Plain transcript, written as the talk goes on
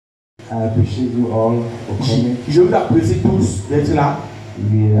I appreciate you all for coming. Je vous apprécie tous d'être là.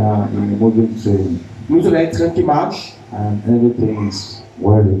 We are in a moving train. Nous sommes un train qui marche. And everything is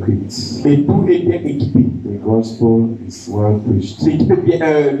well equipped. Et tout est bien équipé. The gospel is well preached.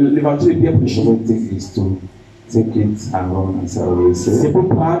 L'évangile est bien prêché. Everything is to take it around, as I always say. C'est pour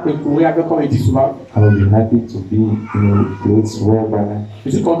prendre et courir avec, comme il dit souvent. I will be happy to be in a place whereby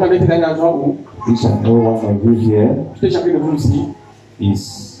Je suis content d'être dans un endroit où each and every one of you here tout chacun de vous ici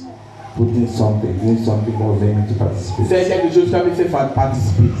is putting something, doing something that will make me to participate. c'est quelque chose qui va me faire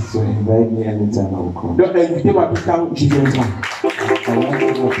participer. So invite me anytime I will come. Donc invitez-moi tout le temps où je viendrai. I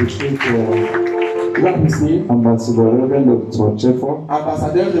want to appreciate Je vais apprécier Ambassador Reverend Dr. Chefo,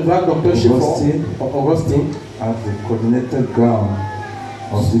 ambassadeur Reverend Dr. Chefo, Augustine, as the coordinated ground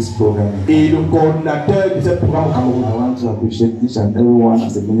of this program. et le coordinateur de ce programme au Cameroun. I want to appreciate each and everyone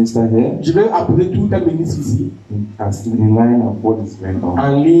as a minister here, Je vais apprécier tout un ministre ici, as in line of what is going on.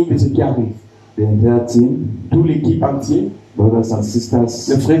 en ligne de ce qui arrive. The entire team, Toute l'équipe entière, brothers and les sisters,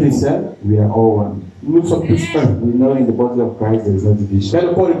 frères et sœurs, we are all one. nous sommes tous un. We know in the body of Christ there is no division. Dans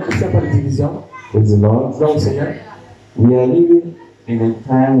le corps de Christ, pas de division. Praise the Lord. Donc, Seigneur, We are living in a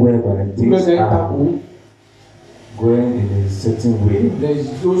time whereby nous sommes things dans un temps are où going in a certain way, les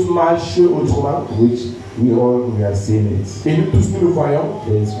choses marchent autrement. which we are seeing it. Et nous tous, nous le voyons.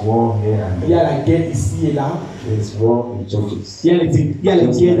 There is war here and Il y there. a la guerre ici et là. There is war in churches. Il y a les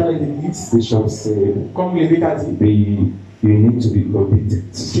guerres dans les églises. Bishops say Comme l'évêque a dit, you need to be obedient.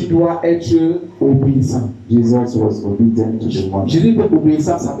 tu dois être obéissant. Jesus was obedient to the one. Jésus était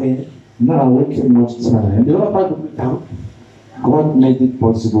obéissant à sa mère. Not taking much Il time. ne va pas beaucoup de temps. God made it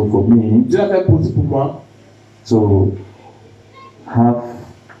possible for me Dieu a fait possible pour moi to have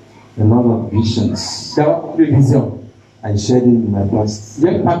a lot of visions. d'avoir beaucoup de visions. I shared it in my past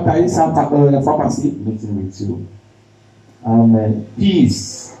J'ai partagé ça la fois passée. meeting with you.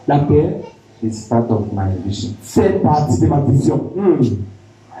 Peace La paix is part of my vision. fait partie de ma vision.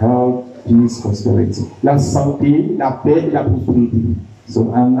 Health, peace, prosperity. La santé, la paix et la prospérité.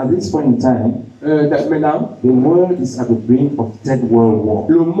 So at this point in time, Maintenant, the world is at the brink of Third World War.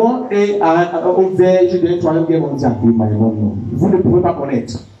 le monde est au verge de la Troisième Guerre mondiale. You might not know. Vous ne pouvez pas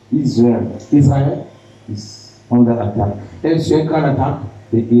connaître. Israel Israël is under attack. est sur une grande attaque.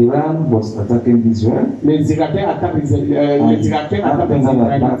 The Iran was attacking Israel. Les Irakiens attaquent les Irakiens attaquent les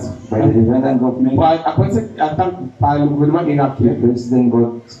Israéliens. By the Iranian government, Après cette attaque par le gouvernement the irakien, president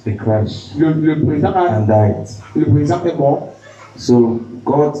got a crash le and died. président est mort. So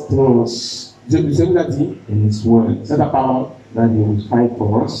God told us Dieu nous a dit, in His word c'est la parole, that He will fight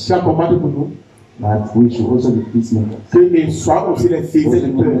for us, c'est un combat pour nous, that we should also be peacemakers. que les soient aussi les faiseurs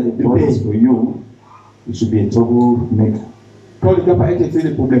Doesn't mean that de God is paix. for you, you should be a troublemaker. Quand il n'y a pas été fait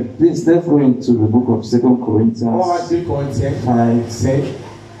de problème. Please, let's go into the book of 2 On va Corinthians 2 Corinthiens 5. 5.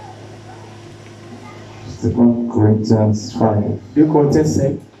 2 Corinthians 5. 2 Corinthiens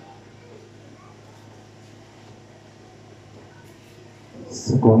 5.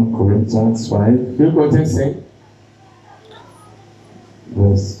 2 Corinthians 5, 2 Corinthiens 5.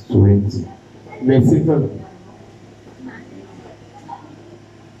 verse 20. Verset 20.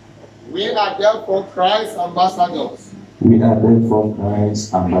 We are therefore Christ's ambassadors, We are therefore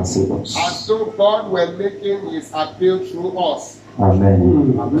Christ's ambassadors. as though God were making His appeal through us.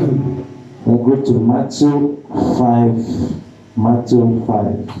 Amen. We'll go to Matthew 5. Matthew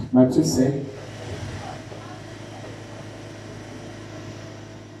 5. Matthieu 5.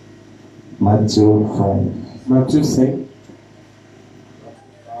 Matthew 5. Matthieu 5.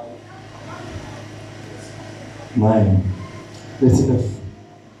 9. Verset 9.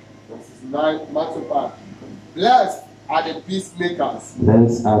 Verses 9, Matthew 5. Blessed are the peacemakers,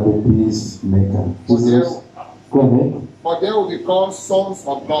 Blessed are the peacemakers. Jesus, go ahead. for they will be called sons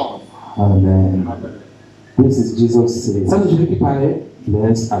of God. Amen. Amen. This is Jesus saying, Ça, c'est Jésus qui parlait.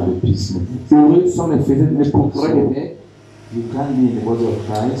 blessed are the peacemakers. Heureux sont les faiseurs, les procureurs de paix. You can't be in the body of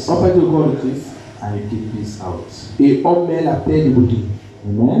Christ On fait le corps de Christ and you keep peace out. et on met la paix de beauté.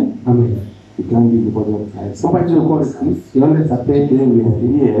 Amen. Amen. You can't be in the body of Christ. On fait le corps de Christ et on laisse la paix. Today we are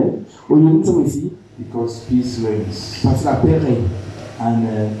here Aujourd'hui, nous sommes ici because peace reigns. parce que la paix règne. And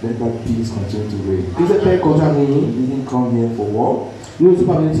let that peace continue to reign. Que cette paix continue à We régner. didn't come here for war, Nous ne sommes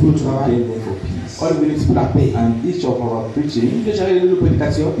pas venus ici pour le we travail. came here for peace. On est venus ici pour la paix. And each of our preaching Déjà, la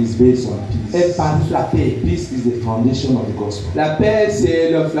prédication is based on est peace. basée sur la paix. Peace is the foundation of the gospel. La paix,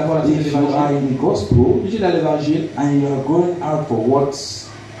 c'est la fondation de If you are l'évangile. in the gospel Je suis dans l'évangile and you are going out for what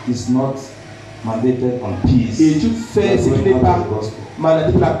is not mandated on peace, et tu you fais are ce qui going n'est out pas of the gospel.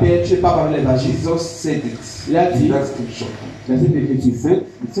 mandaté pour la paix, tu n'es pas parmi l'évangile. Jesus said it Il a dit, in that scripture. verset d'écriture, He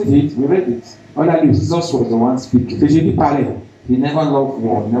said it. We read it. on a lu, Jesus was the one speaking. que Jésus parlait. He never loved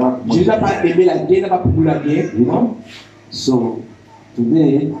war. Never. Jésus n'a pas aimé la guerre, n'a pas promu la guerre. You know. So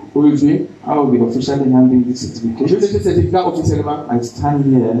today, Aujourd'hui, I will be officially handing this je certificate. laisse ce certificat officiellement. I stand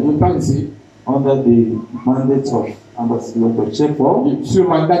here Je parle ici under the mandate of Ambassador Dr. Chefo. sur le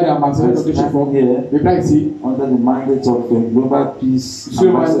mandat de l'ambassadeur de Chefo. Here Je parle ici under the mandate of the Global Peace sur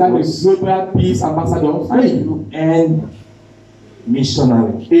le mandat de Ambassadors Global Peace Ambassador and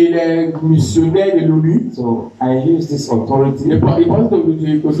missionary. et les missionnaires de l'ONU. So I use this authority Les postes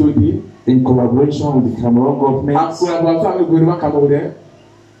d'autorité in collaboration with the Cameroon en government collaboration avec le gouvernement camerounais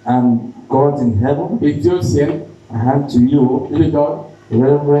and God in heaven. et Dieu au ciel. I hand to you, Je le donne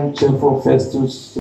Reverend Chefo Festus